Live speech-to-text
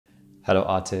Hello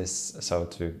artists, so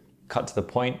to cut to the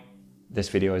point, this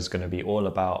video is going to be all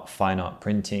about fine art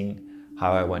printing,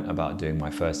 how I went about doing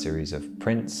my first series of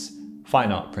prints,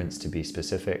 fine art prints to be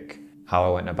specific, how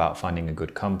I went about finding a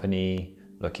good company,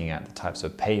 looking at the types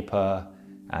of paper,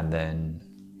 and then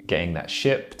getting that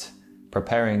shipped,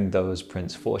 preparing those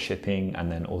prints for shipping, and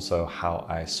then also how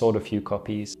I sold a few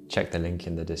copies. Check the link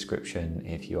in the description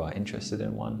if you are interested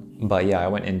in one. But yeah, I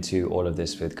went into all of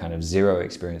this with kind of zero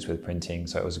experience with printing,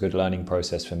 so it was a good learning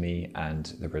process for me, and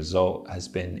the result has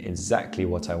been exactly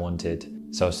what I wanted.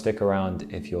 So stick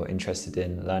around if you're interested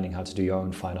in learning how to do your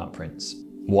own fine art prints.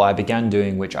 What I began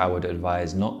doing, which I would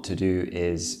advise not to do,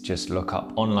 is just look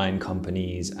up online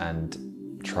companies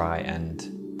and try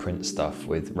and print stuff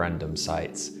with random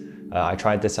sites. I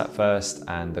tried this at first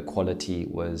and the quality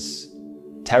was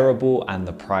terrible and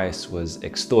the price was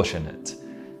extortionate.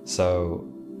 So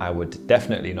I would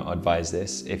definitely not advise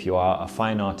this. If you are a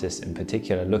fine artist in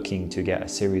particular looking to get a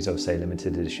series of, say,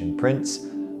 limited edition prints,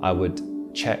 I would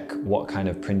check what kind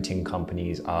of printing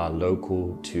companies are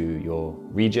local to your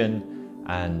region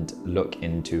and look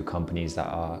into companies that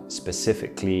have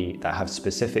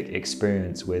specific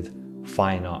experience with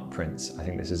fine art prints. I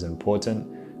think this is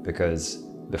important because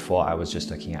before I was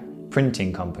just looking at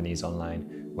printing companies online,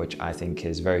 which I think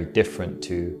is very different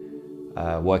to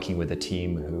working with a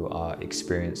team who are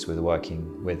experienced with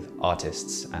working with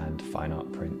artists and fine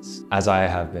art prints. As I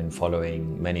have been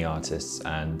following many artists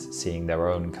and seeing their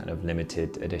own kind of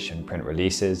limited edition print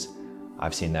releases,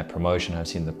 I've seen their promotion, I've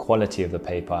seen the quality of the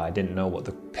paper. I didn't know what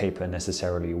the paper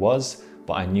necessarily was,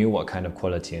 but I knew what kind of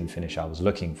quality and finish I was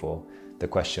looking for. The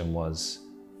question was,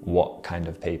 what kind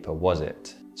of paper was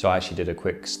it? So I actually did a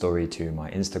quick story to my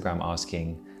Instagram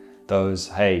asking those,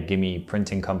 hey, give me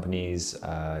printing companies.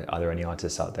 Are there any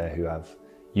artists out there who have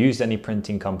used any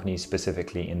printing companies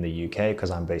specifically in the UK?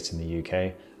 Because I'm based in the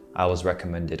UK. I was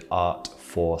recommended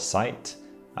Art4Site.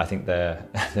 I think their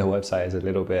website is a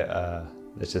little bit,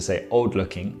 let's just say, old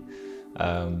looking,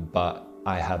 but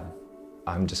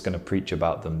I'm just going to preach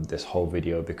about them this whole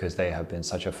video because they have been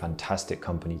such a fantastic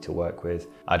company to work with.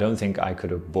 I don't think I could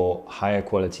have bought higher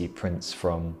quality prints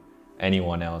from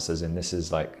anyone else, as in this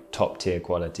is like top tier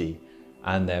quality,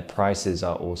 and their prices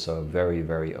are also very,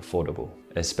 very affordable,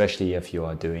 especially if you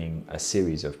are doing a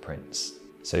series of prints.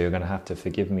 So you're going to have to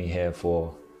forgive me here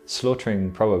for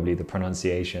slaughtering probably the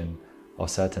pronunciation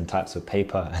of certain types of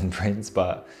paper and prints,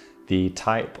 but the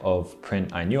type of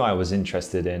print I knew I was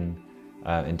interested in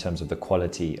terms of the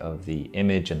quality of the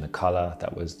image and the color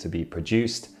that was to be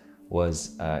produced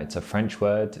was, it's a French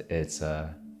word, it's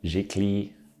a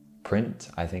Giclee print,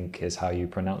 I think is how you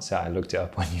pronounce it. I looked it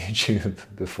up on YouTube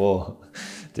before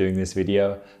doing this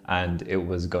video, and it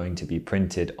was going to be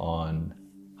printed on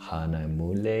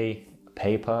Hahnemühle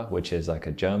paper, which is like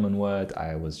a German word.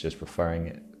 I was just referring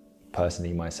it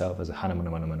personally myself as a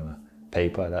Hahnemühle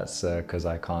paper. That's because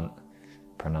I can't,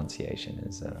 pronunciation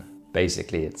is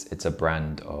basically, it's a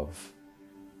brand of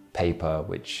paper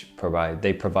which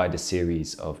they provide a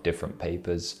series of different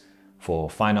papers for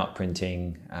fine art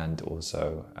printing and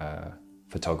also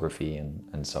photography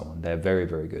and so on. They're very,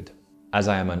 very good. As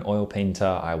I am an oil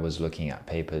painter, I was looking at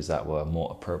papers that were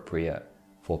more appropriate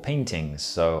for paintings.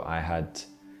 So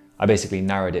I basically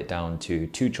narrowed it down to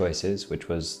two choices, which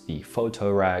was the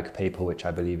photo rag paper, which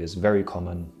I believe is very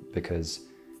common because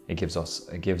it gives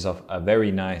off a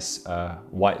very nice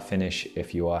white finish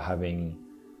if you are having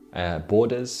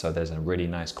borders, so there's a really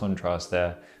nice contrast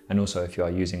there. And also if you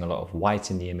are using a lot of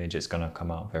white in the image, it's going to come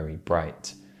out very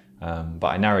bright. But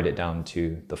I narrowed it down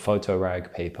to the photo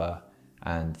rag paper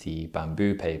and the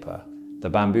bamboo paper. The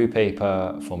bamboo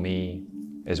paper for me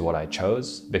is what I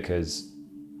chose because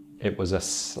it was a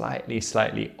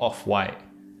slightly off-white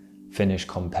finish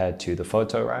compared to the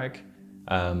photo rag.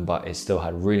 But it still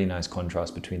had really nice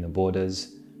contrast between the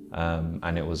borders,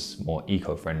 and it was more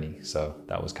eco-friendly, so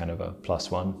that was kind of a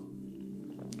 +1.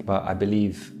 But I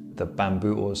believe the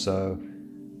bamboo also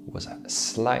was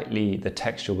the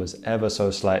texture was ever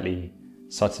so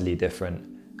subtly different,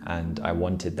 and I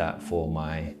wanted that for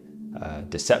my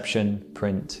Deception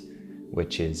print,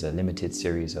 which is a limited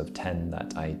series of 10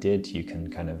 that I did. You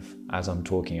can kind of, as I'm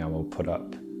talking, I will put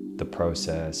up the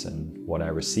process and what I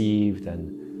received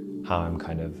and how I'm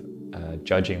kind of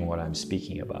judging what I'm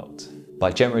speaking about.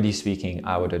 But generally speaking,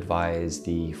 I would advise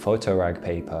the photo rag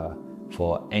paper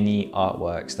for any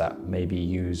artworks that maybe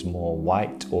use more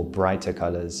white or brighter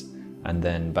colors, and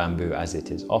then bamboo, as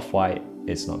it is off-white,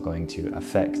 it's not going to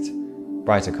affect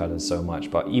brighter colors so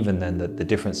much. But even then, the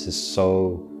difference is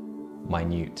so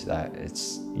minute that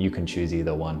you can choose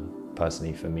either one.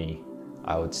 Personally, for me,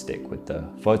 I would stick with the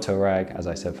photo rag, as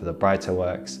I said, for the brighter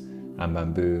works, and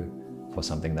bamboo for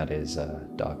something that is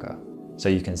darker. So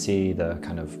you can see the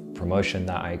kind of promotion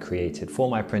that I created for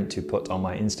my print to put on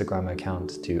my Instagram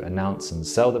account to announce and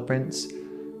sell the prints.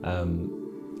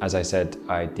 As I said,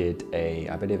 I did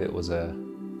I believe it was a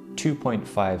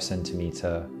 2.5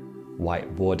 centimeter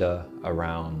white border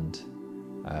around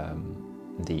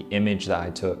the image that I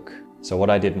took. So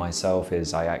what I did myself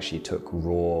is I actually took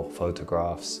raw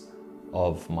photographs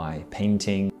of my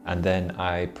painting, and then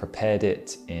I prepared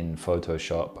it in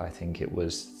Photoshop. I think it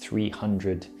was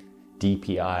 300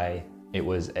 DPI. It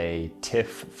was a TIFF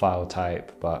file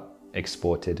type, but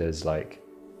exported as like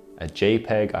a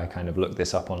JPEG. I kind of looked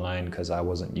this up online because I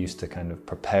wasn't used to kind of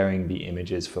preparing the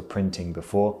images for printing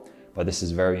before, but this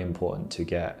is very important to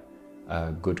get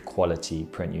a good quality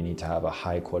print. You need to have a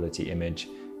high quality image.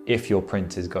 If your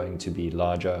print is going to be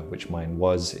larger, which mine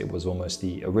was, it was almost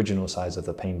the original size of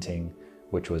the painting,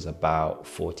 which was about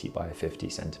 40 by 50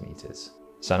 centimeters.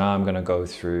 So now I'm going to go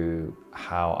through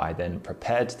how I then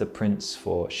prepared the prints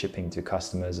for shipping to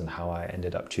customers and how I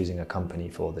ended up choosing a company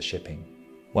for the shipping.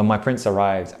 When my prints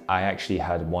arrived, I actually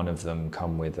had one of them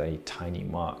come with a tiny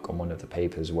mark on one of the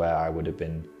papers where I would have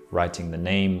been writing the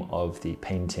name of the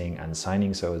painting and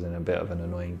signing, so it was in a bit of an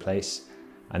annoying place.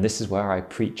 And this is where I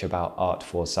preach about art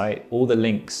foresight. All the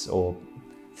links or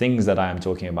things that I am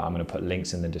talking about, I'm going to put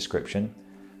links in the description.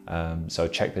 So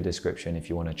check the description if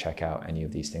you want to check out any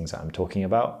of these things that I'm talking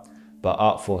about. But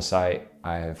Art Foresight,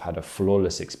 I have had a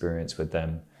flawless experience with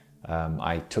them.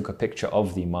 I took a picture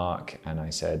of the mark and I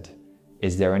said,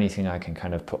 is there anything I can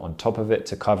kind of put on top of it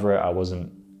to cover it? I wasn't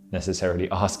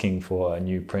necessarily asking for a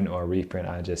new print or a reprint.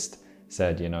 I just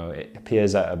said, you know, it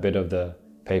appears that a bit of the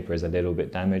paper is a little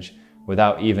bit damaged.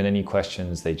 Without even any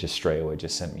questions, they just straight away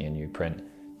just sent me a new print.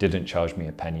 Didn't charge me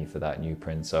a penny for that new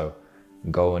print. So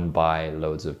go and buy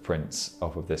loads of prints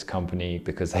off of this company,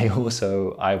 because I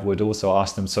would also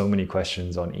ask them so many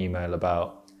questions on email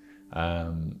about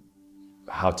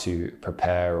how to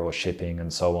prepare or shipping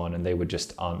and so on, and they would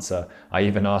just answer. I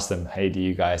even asked them, hey, do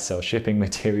you guys sell shipping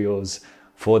materials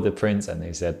for the prints? And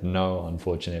they said no,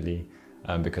 unfortunately,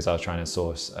 because I was trying to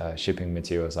source shipping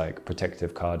materials like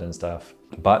protective card and stuff.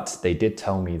 But they did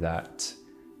tell me that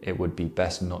it would be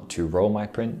best not to roll my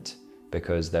print,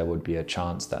 because there would be a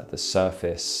chance that the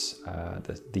surface,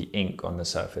 the ink on the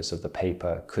surface of the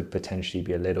paper could potentially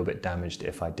be a little bit damaged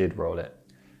if I did roll it.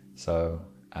 So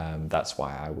that's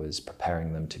why I was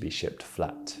preparing them to be shipped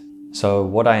flat. So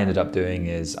what I ended up doing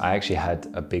is I actually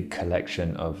had a big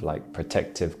collection of like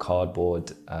protective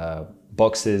cardboard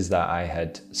boxes that I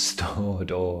had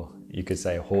stored, or you could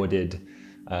say hoarded,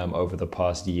 over the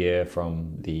past year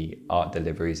from the art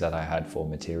deliveries that I had for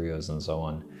materials and so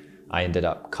on. I ended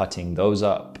up cutting those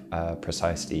up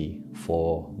precisely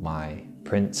for my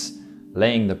prints,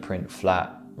 laying the print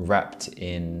flat, wrapped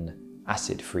in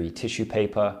acid-free tissue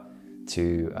paper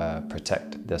to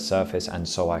protect the surface, and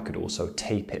so I could also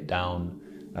tape it down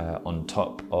on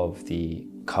top of the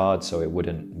card so it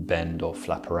wouldn't bend or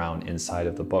flap around inside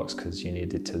of the box, because you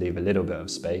needed to leave a little bit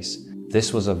of space.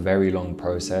 This was a very long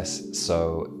process,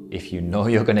 so if you know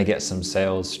you're going to get some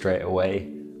sales straight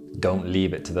away, don't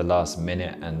leave it to the last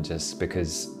minute. And just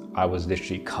because I was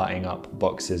literally cutting up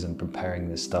boxes and preparing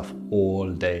this stuff all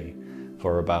day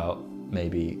for about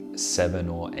maybe 7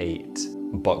 or 8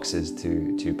 boxes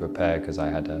to prepare, because I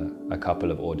had a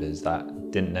couple of orders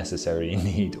that didn't necessarily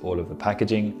need all of the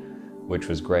packaging, which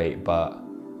was great, but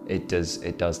it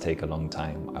does take a long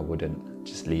time. I wouldn't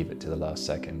just leave it to the last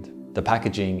second. The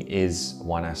packaging is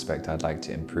one aspect I'd like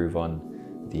to improve on.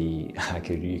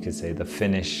 You could say the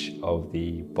finish of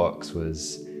the box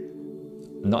was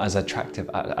not as attractive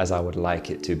as I would like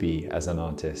it to be as an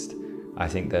artist. I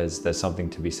think there's something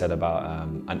to be said about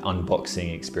an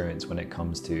unboxing experience when it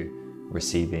comes to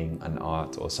receiving an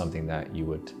art or something that you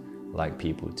would like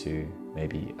people to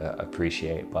maybe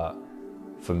appreciate. But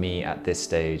for me at this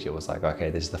stage, it was like, okay,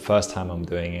 this is the first time I'm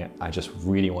doing it. I just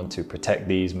really want to protect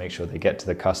these, make sure they get to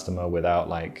the customer without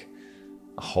like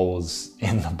holes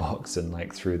in the box and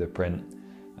like through the print.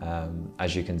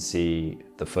 As you can see,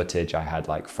 the footage, I had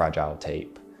like fragile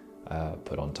tape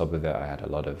put on top of it. I had a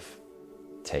lot of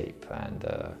tape, and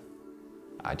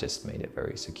I just made it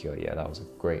very secure. Yeah, that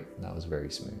was very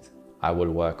smooth. I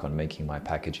will work on making my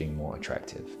packaging more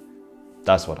attractive.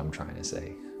 That's what I'm trying to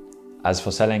say. As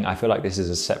for selling, I feel like this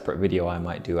is a separate video I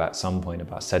might do at some point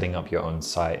about setting up your own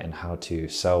site and how to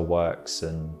sell works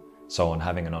and so on,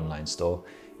 having an online store.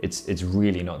 It's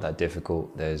really not that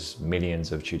difficult. There's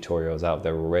millions of tutorials out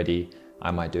there already.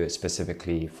 I might do it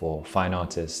specifically for fine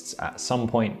artists at some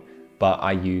point, but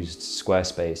I used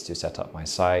Squarespace to set up my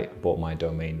site, bought my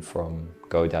domain from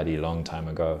GoDaddy a long time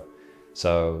ago.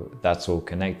 So that's all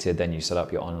connected. Then you set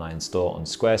up your online store on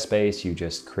Squarespace. You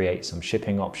just create some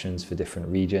shipping options for different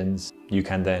regions. You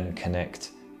can then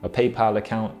connect a PayPal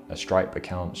account, a Stripe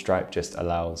account. Stripe just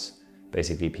allows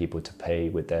basically people to pay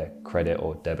with their credit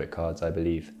or debit cards, I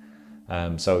believe.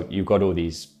 So you've got all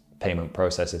these payment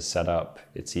processes set up.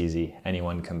 It's easy,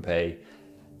 anyone can pay.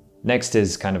 Next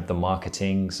is kind of the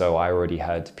marketing. So I already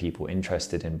had people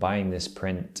interested in buying this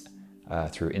print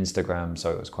through Instagram. So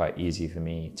it was quite easy for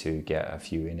me to get a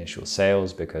few initial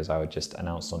sales because I would just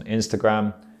announce on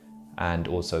Instagram, and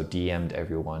also DM'd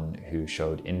everyone who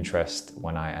showed interest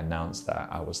when I announced that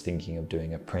I was thinking of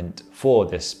doing a print for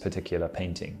this particular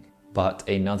painting. But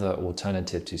another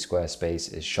alternative to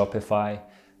Squarespace is Shopify.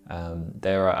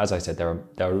 There are, as I said, there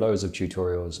are loads of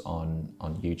tutorials on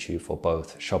YouTube for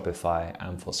both Shopify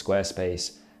and for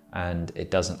Squarespace, and it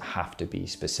doesn't have to be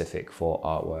specific for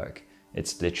artwork.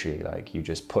 It's literally like you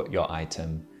just put your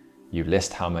item, you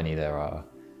list how many there are,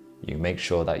 you make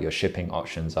sure that your shipping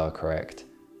options are correct,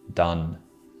 done,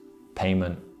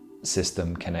 payment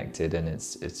system connected, and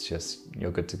it's just,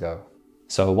 you're good to go.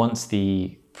 So once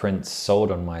the prints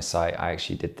sold on my site, I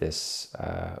actually did this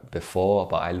before,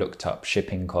 but I looked up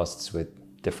shipping costs with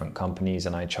different companies,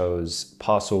 and I chose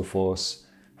Parcel Force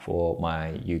for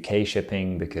my UK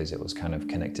shipping because it was kind of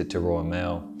connected to Royal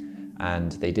Mail,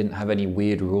 and they didn't have any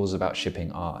weird rules about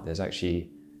shipping art. There's actually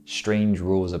strange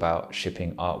rules about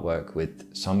shipping artwork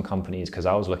with some companies, because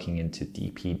I was looking into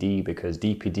DPD because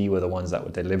DPD were the ones that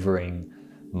were delivering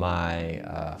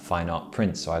my fine art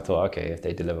prints. So I thought, okay, if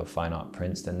they deliver fine art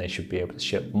prints, then they should be able to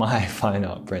ship my fine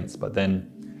art prints. But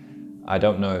then I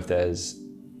don't know if there's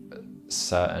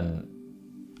certain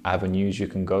avenues you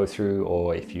can go through,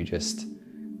 or if you just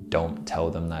don't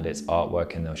tell them that it's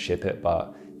artwork and they'll ship it.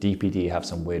 But DPD have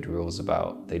some weird rules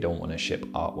about they don't want to ship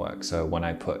artwork. So when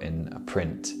I put in a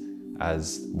print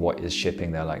as what is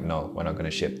shipping, they're like, no, we're not going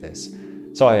to ship this.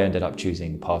 So I ended up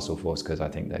choosing Parcel Force because I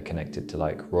think they're connected to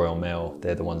like Royal Mail.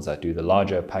 They're the ones that do the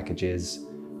larger packages.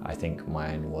 I think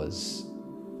mine was,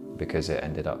 because it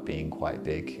ended up being quite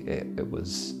big, it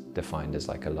was defined as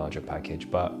like a larger package,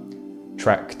 but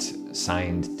tracked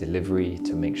signed delivery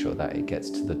to make sure that it gets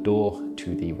to the door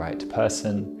to the right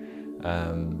person.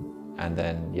 And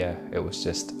then, yeah, it was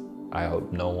just, I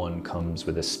hope no one comes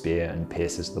with a spear and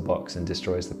pierces the box and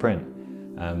destroys the print.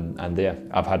 And yeah,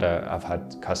 I've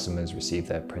had customers receive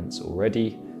their prints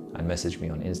already and message me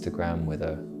on Instagram with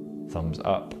a thumbs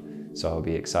up. So I'll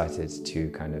be excited to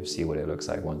kind of see what it looks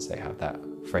like once they have that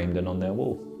framed and on their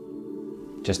wall.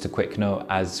 Just a quick note,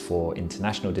 as for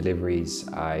international deliveries,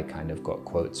 I kind of got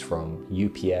quotes from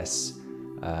UPS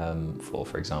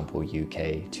for example,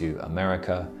 UK to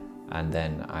America. And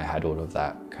then I had all of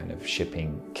that kind of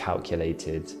shipping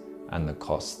calculated and the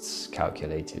costs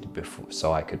calculated before,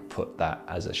 so I could put that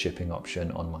as a shipping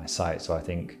option on my site. So I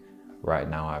think right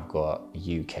now I've got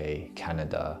UK,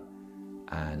 Canada,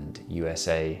 and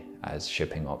USA as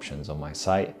shipping options on my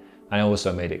site. And I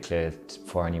also made it clear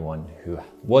for anyone who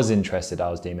was interested, I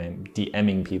was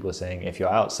DMing people saying, if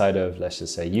you're outside of, let's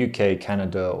just say UK,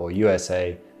 Canada, or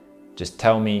USA, just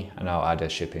tell me and I'll add a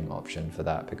shipping option for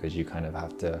that, because you kind of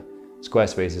have to,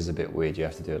 Squarespace is a bit weird. You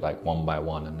have to do it like one by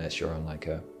one unless you're on like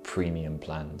a premium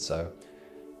plan. So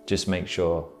just make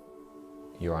sure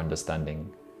you're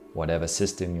understanding whatever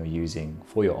system you're using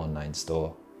for your online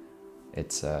store.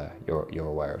 It's you're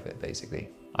aware of it basically.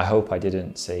 I hope I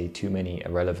didn't say too many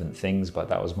irrelevant things, but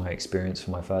that was my experience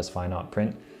for my first fine art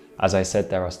print. As I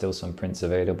said, there are still some prints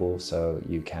available, so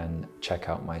you can check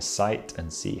out my site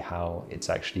and see how it's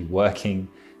actually working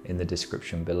in the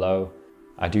description below.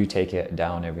 I do take it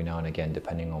down every now and again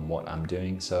depending on what I'm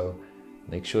doing, so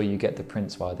make sure you get the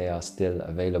prints while they are still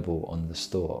available on the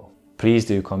store. Please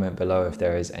do comment below if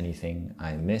there is anything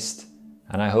I missed,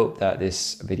 and I hope that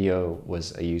this video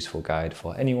was a useful guide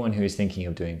for anyone who is thinking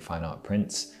of doing fine art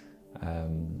prints.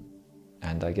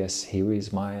 And I guess here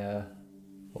is my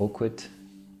awkward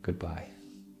goodbye.